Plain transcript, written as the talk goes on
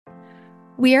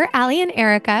We are Allie and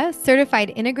Erica,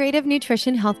 certified integrative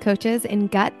nutrition health coaches in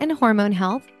gut and hormone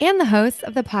health, and the hosts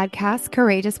of the podcast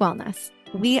Courageous Wellness.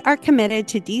 We are committed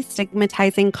to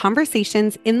destigmatizing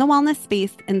conversations in the wellness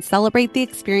space and celebrate the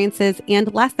experiences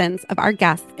and lessons of our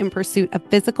guests in pursuit of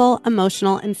physical,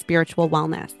 emotional, and spiritual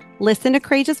wellness. Listen to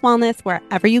Courageous Wellness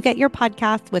wherever you get your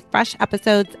podcasts with fresh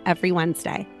episodes every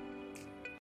Wednesday.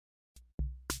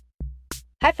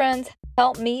 Hi friends,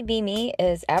 Help Me Be Me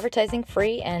is advertising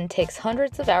free and takes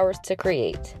hundreds of hours to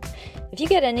create. If you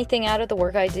get anything out of the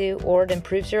work I do or it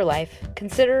improves your life,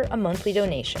 consider a monthly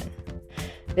donation.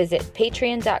 Visit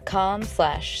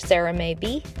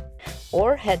patreon.com/SarahMayB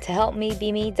or head to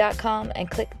helpmebeme.com and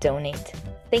click donate.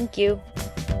 Thank you.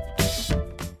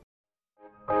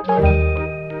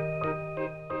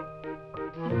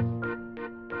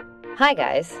 Hi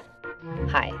guys.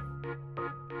 Hi.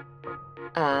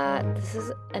 This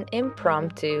is an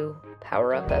impromptu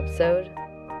power-up episode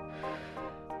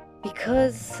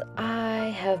because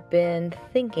I have been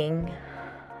thinking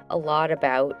a lot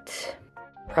about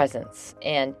presence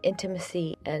and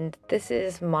intimacy, and this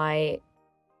is my,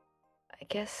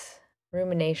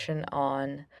 rumination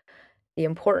on the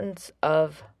importance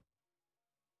of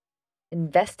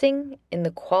investing in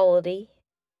the quality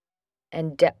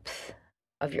and depth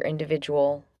of your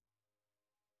individual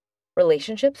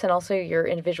relationships and also your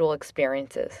individual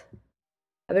experiences.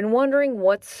 I've been wondering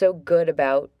what's so good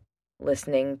about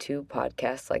listening to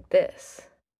podcasts like this.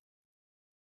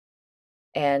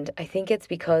 And I think it's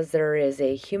because there is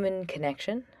a human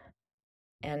connection.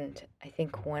 And I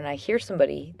think when I hear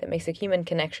somebody that makes a human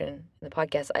connection in the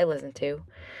podcast I listen to,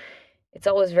 it's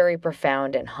always very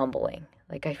profound and humbling.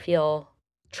 Like I feel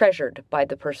treasured by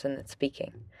the person that's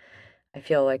speaking. I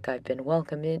feel like I've been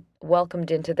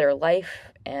welcomed into their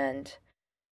life and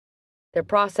their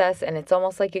process, and it's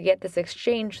almost like you get this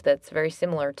exchange that's very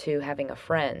similar to having a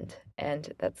friend.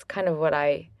 And that's kind of what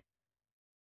I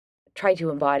try to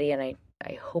embody, and I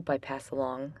hope I pass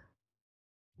along.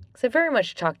 Because I very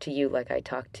much talk to you like I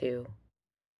talk to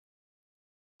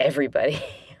everybody.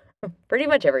 Pretty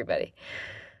much everybody.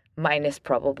 Minus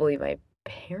probably my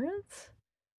parents.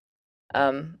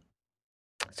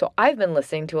 So I've been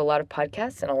listening to a lot of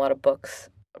podcasts and a lot of books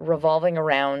revolving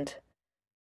around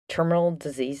terminal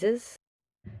diseases,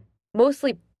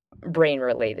 mostly brain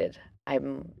related.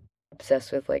 I'm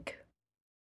obsessed with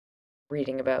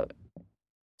reading about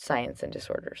science and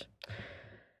disorders.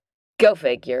 Go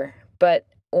figure. But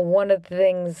one of the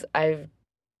things I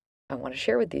want to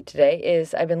share with you today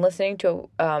is I've been listening to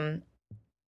I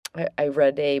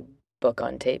read a book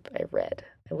on tape. I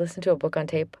listened to a book on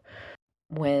tape,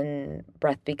 When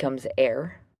Breath Becomes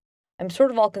Air. I'm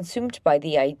sort of all consumed by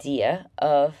the idea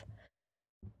of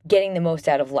getting the most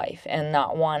out of life and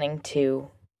not wanting to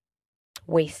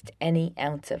waste any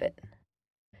ounce of it.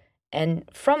 And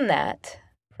from that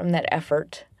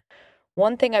effort,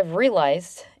 one thing I've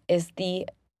realized is the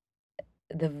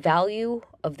value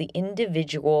of the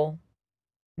individual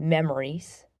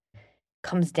memories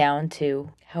comes down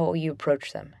to how you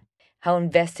approach them, how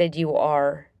invested you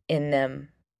are in them,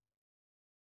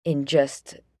 in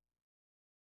just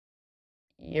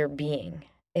your being.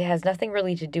 It has nothing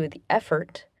really to do with the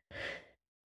effort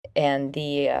and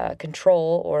the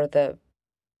control or the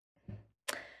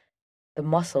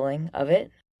muscling of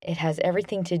it. It has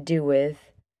everything to do with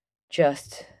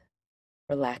just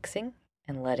relaxing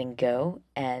and letting go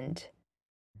and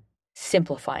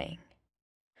simplifying.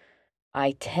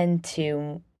 I tend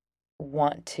to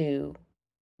want to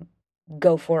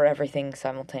go for everything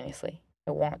simultaneously.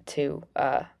 I want to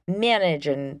manage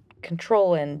and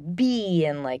control and be,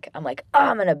 and I'm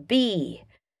going to be.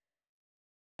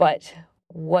 But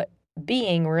what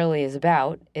being really is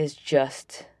about is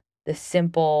just the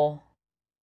simple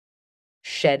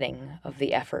shedding of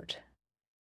the effort.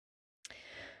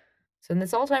 So in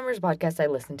this Alzheimer's podcast I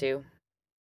listened to,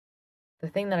 the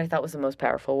thing that I thought was the most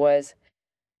powerful was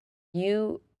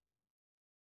you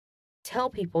tell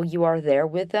people you are there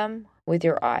with them, with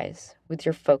your eyes, with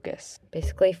your focus.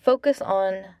 Basically, focus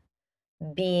on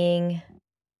being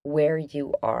where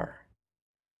you are.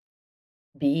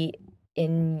 Be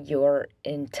in your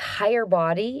entire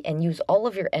body and use all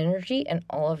of your energy and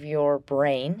all of your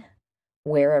brain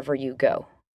wherever you go.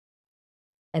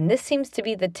 And this seems to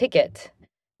be the ticket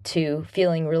to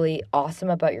feeling really awesome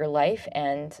about your life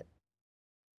and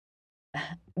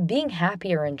being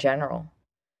happier in general.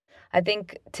 I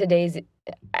think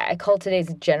I call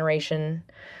today's generation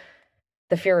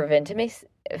the fear of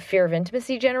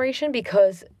intimacy generation,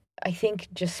 because I think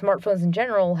just smartphones in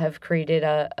general have created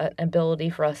an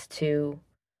ability for us to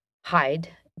hide,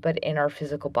 but in our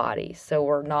physical bodies. So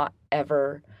we're not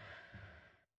ever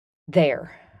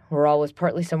there. we're always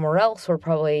partly somewhere else. We're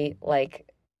probably like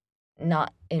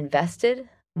not invested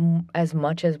as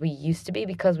much as we used to be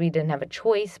because we didn't have a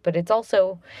choice, but it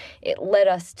led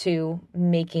us to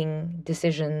making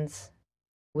decisions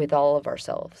with all of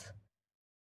ourselves.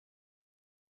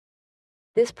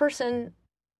 This person,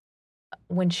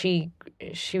 when she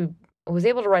was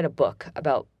able to write a book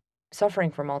about suffering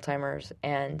from Alzheimer's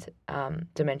and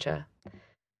dementia,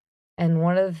 and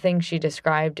one of the things she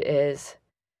described is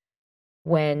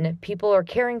when people are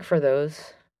caring for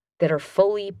those that are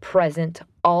fully present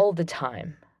all the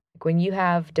time. Like when you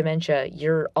have dementia,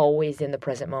 you're always in the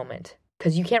present moment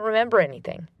because you can't remember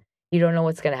anything. You don't know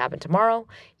what's going to happen tomorrow.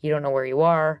 You don't know where you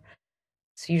are.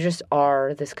 So you just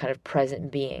are this kind of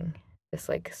present being, this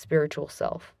like spiritual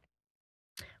self.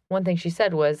 One thing she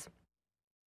said was,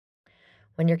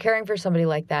 when you're caring for somebody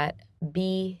like that,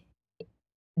 be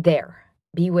there.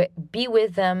 Be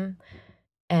with them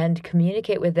and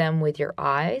communicate with them with your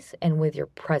eyes and with your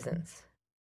presence.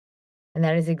 And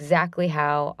that is exactly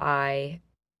how I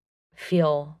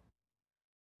feel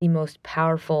the most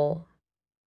powerful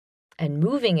and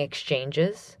moving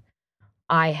exchanges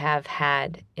I have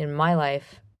had in my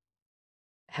life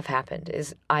have happened,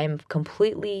 is I am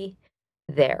completely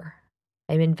there.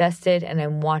 I'm invested and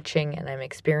I'm watching and I'm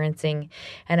experiencing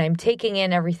and I'm taking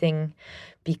in everything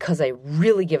because I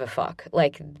really give a fuck.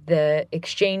 Like the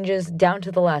exchanges down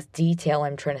to the last detail,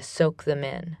 I'm trying to soak them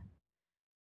in.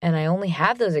 And I only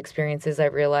have those experiences, I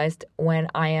realized, when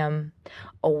I am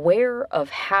aware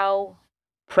of how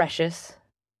precious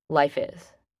life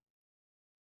is.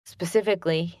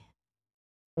 Specifically,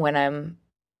 when I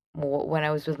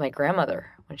was with my grandmother,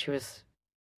 when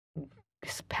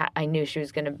I knew she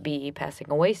was going to be passing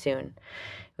away soon.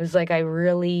 It was like I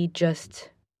really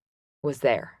just was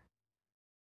there,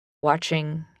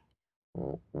 watching,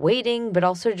 waiting, but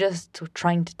also just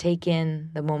trying to take in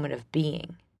the moment of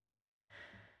being.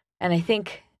 And I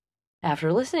think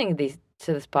after listening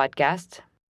to this podcast,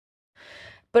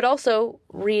 but also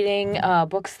reading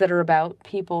books that are about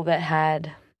people that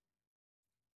had,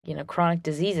 chronic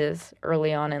diseases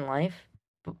early on in life,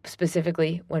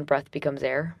 specifically when breath becomes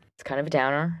air. It's kind of a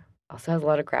downer. Also has a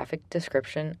lot of graphic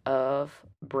description of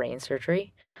brain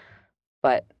surgery,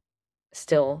 but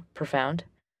still profound.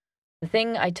 The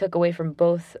thing I took away from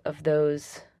both of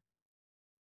those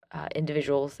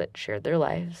individuals that shared their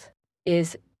lives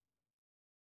is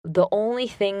the only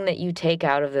thing that you take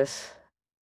out of this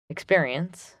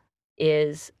experience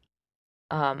is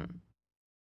a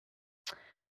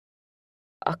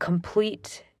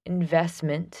complete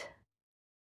investment,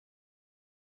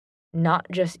 not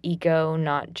just ego,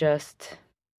 not just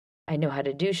I know how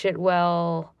to do shit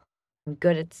well, I'm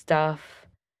good at stuff.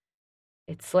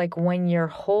 It's like when your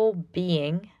whole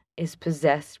being is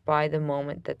possessed by the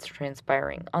moment that's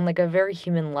transpiring on like a very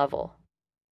human level.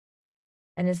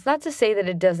 And it's not to say that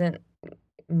it doesn't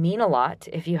mean a lot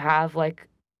if you have like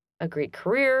a great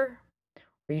career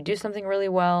or you do something really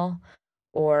well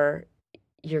or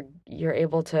you're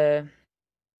able to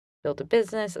build a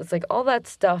business. It's like all that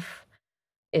stuff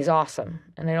is awesome.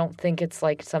 And I don't think it's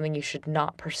like something you should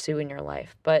not pursue in your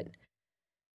life. But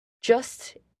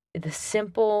just the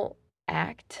simple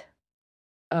act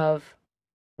of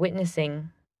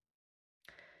witnessing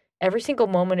every single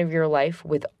moment of your life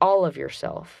with all of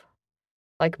yourself,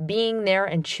 like being there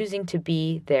and choosing to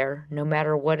be there no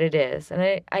matter what it is.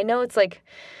 And I know it's like,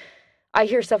 I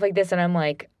hear stuff like this and I'm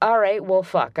like, all right, well,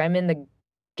 fuck, I'm in the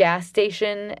gas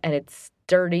station and it's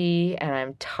dirty and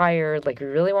I'm tired. Like, you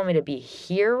really want me to be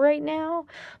here right now?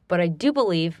 But I do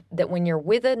believe that when you're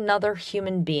with another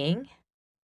human being,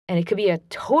 and it could be a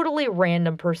totally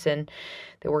random person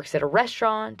that works at a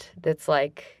restaurant, that's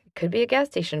like, could be a gas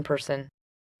station person.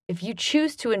 If you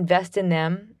choose to invest in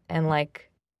them and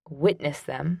like witness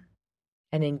them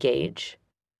and engage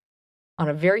on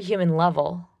a very human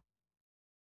level,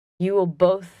 you will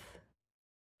both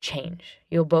change.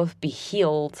 You'll both be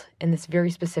healed in this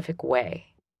very specific way.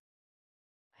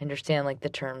 I understand like the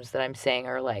terms that I'm saying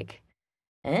are like,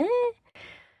 I'm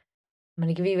going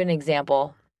to give you an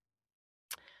example.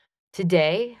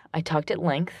 Today, I talked at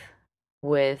length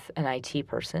with an IT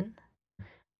person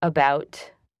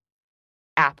about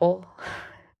Apple.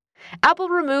 Apple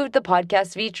removed the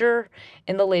podcast feature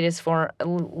in the latest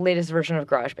version of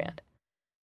GarageBand.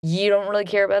 You don't really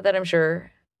care about that, I'm sure.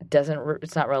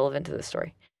 It's not relevant to this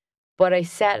story. But I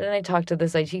sat and I talked to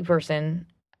this IT person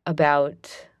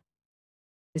about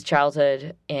his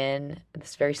childhood in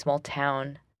this very small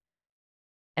town.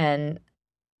 And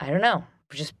I don't know,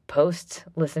 just post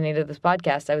listening to this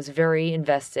podcast, I was very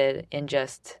invested in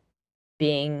just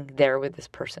being there with this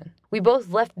person. We both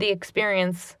left the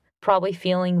experience probably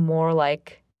feeling more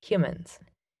like humans.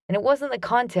 And it wasn't the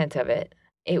content of it.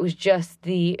 It was just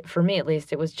for me at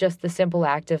least, it was just the simple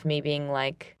act of me being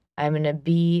like, I'm going to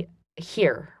be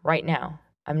here right now.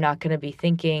 I'm not going to be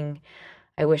thinking,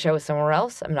 I wish I was somewhere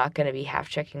else. I'm not going to be half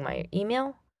checking my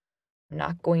email. I'm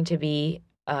not going to be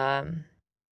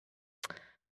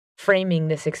framing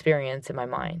this experience in my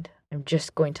mind. I'm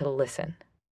just going to listen.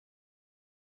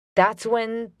 That's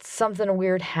when something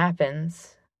weird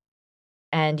happens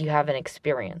and you have an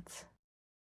experience.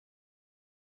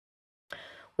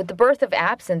 With the birth of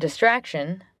apps and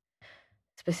distraction,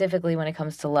 specifically when it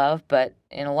comes to love, but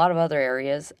in a lot of other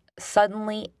areas,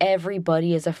 suddenly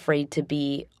everybody is afraid to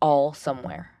be all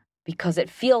somewhere because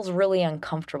it feels really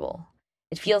uncomfortable.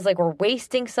 It feels like we're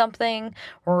wasting something,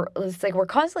 or it's like we're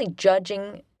constantly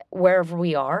judging wherever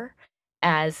we are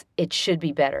as it should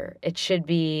be better. It should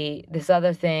be this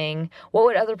other thing. What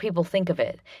would other people think of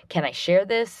it? Can I share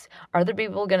this? Are other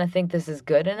people going to think this is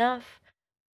good enough?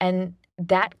 And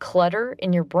that clutter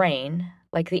in your brain,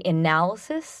 like the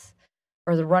analysis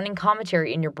or the running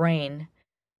commentary in your brain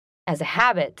as a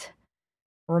habit,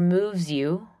 removes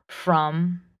you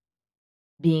from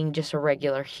being just a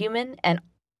regular human,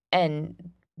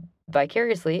 and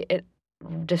vicariously it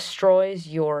destroys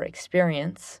your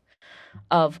experience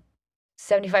of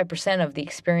 75% of the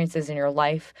experiences in your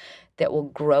life that will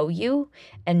grow you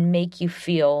and make you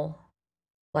feel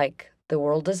like the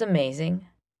world is amazing,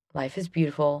 life is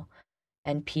beautiful,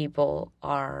 and people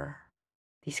are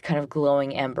these kind of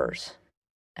glowing embers.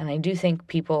 And I do think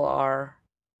people are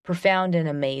profound and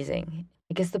amazing.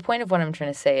 I guess the point of what I'm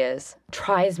trying to say is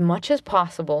try as much as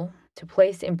possible to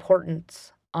place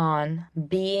importance on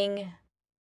being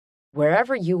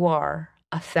wherever you are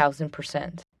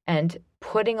 1,000%, and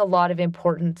putting a lot of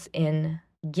importance in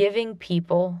giving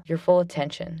people your full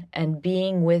attention and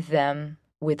being with them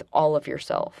with all of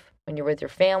yourself. When you're with your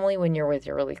family, when you're with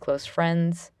your really close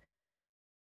friends,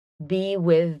 be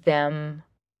with them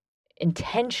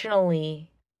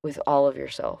intentionally with all of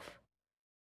yourself.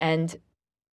 And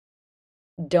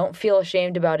don't feel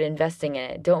ashamed about investing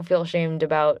in it. Don't feel ashamed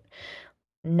about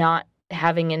not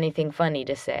having anything funny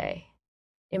to say.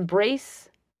 Embrace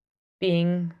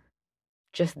being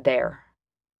just there.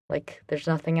 Like, there's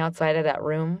nothing outside of that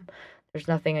room. There's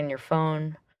nothing on your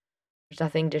phone. There's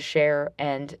nothing to share.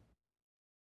 And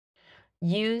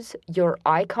use your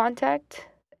eye contact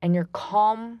and your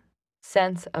calm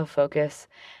sense of focus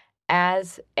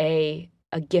as a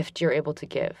gift you're able to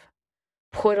give.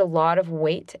 Put a lot of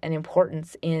weight and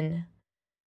importance in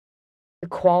the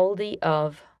quality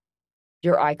of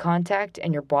your eye contact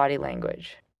and your body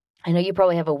language. I know you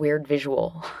probably have a weird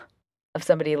visual of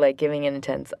somebody like giving an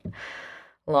intense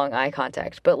long eye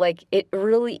contact, but like it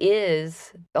really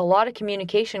is, a lot of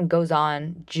communication goes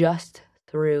on just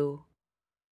through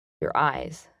your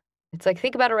eyes. It's like,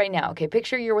 think about it right now. Okay,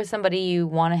 picture you're with somebody you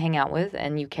want to hang out with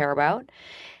and you care about,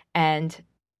 and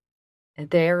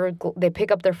they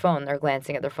pick up their phone, they're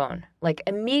glancing at their phone. Like,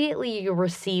 immediately you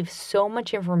receive so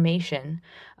much information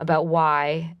about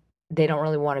why they don't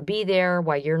really want to be there,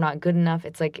 why you're not good enough.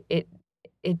 It's like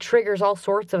it triggers all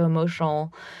sorts of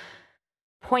emotional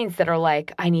points that are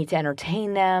like, I need to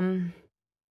entertain them.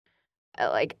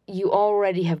 Like, you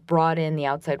already have brought in the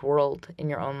outside world in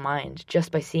your own mind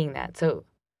just by seeing that. So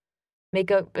make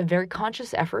a very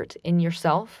conscious effort in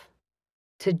yourself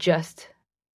to just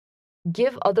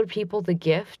give other people the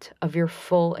gift of your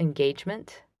full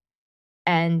engagement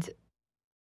and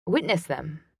witness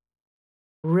them.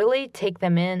 Really take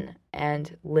them in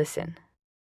and listen.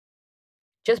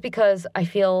 Just because I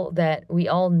feel that we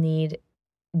all need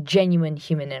genuine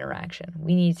human interaction.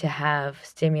 We need to have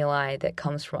stimuli that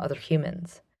comes from other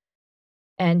humans.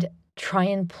 And try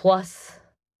and plus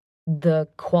the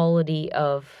quality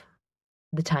of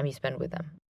the time you spend with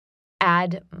them.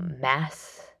 Add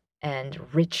mass and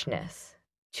richness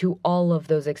to all of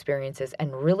those experiences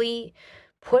and really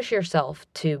push yourself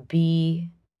to be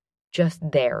just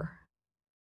there,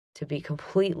 to be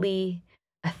completely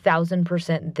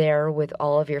 1,000% there with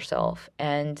all of yourself.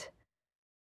 And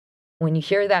when you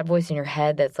hear that voice in your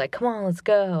head that's like, come on, let's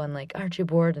go, and like, aren't you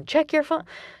bored, and check your phone,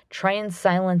 try and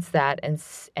silence that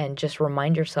and just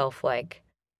remind yourself, like,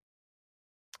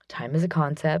 time is a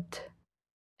concept,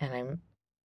 and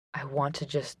I want to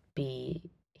just be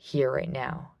here right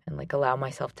now and like allow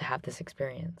myself to have this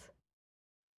experience.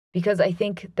 Because I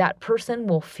think that person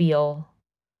will feel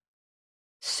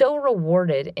so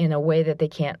rewarded in a way that they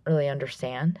can't really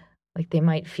understand. Like, they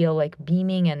might feel like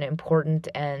beaming and important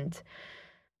and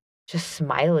just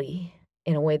smiley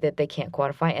in a way that they can't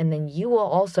quantify. And then you will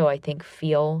also, I think,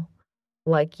 feel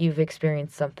like you've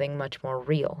experienced something much more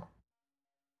real.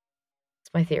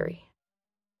 It's my theory.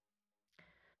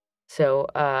 So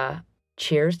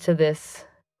cheers to this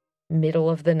middle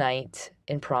of the night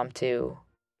impromptu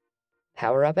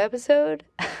power up episode.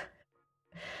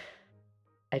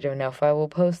 I don't know if I will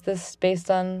post this based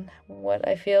on what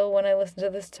I feel when I listen to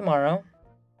this tomorrow,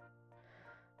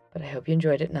 but I hope you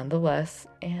enjoyed it nonetheless,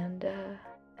 and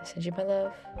I send you my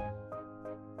love.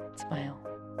 Smile.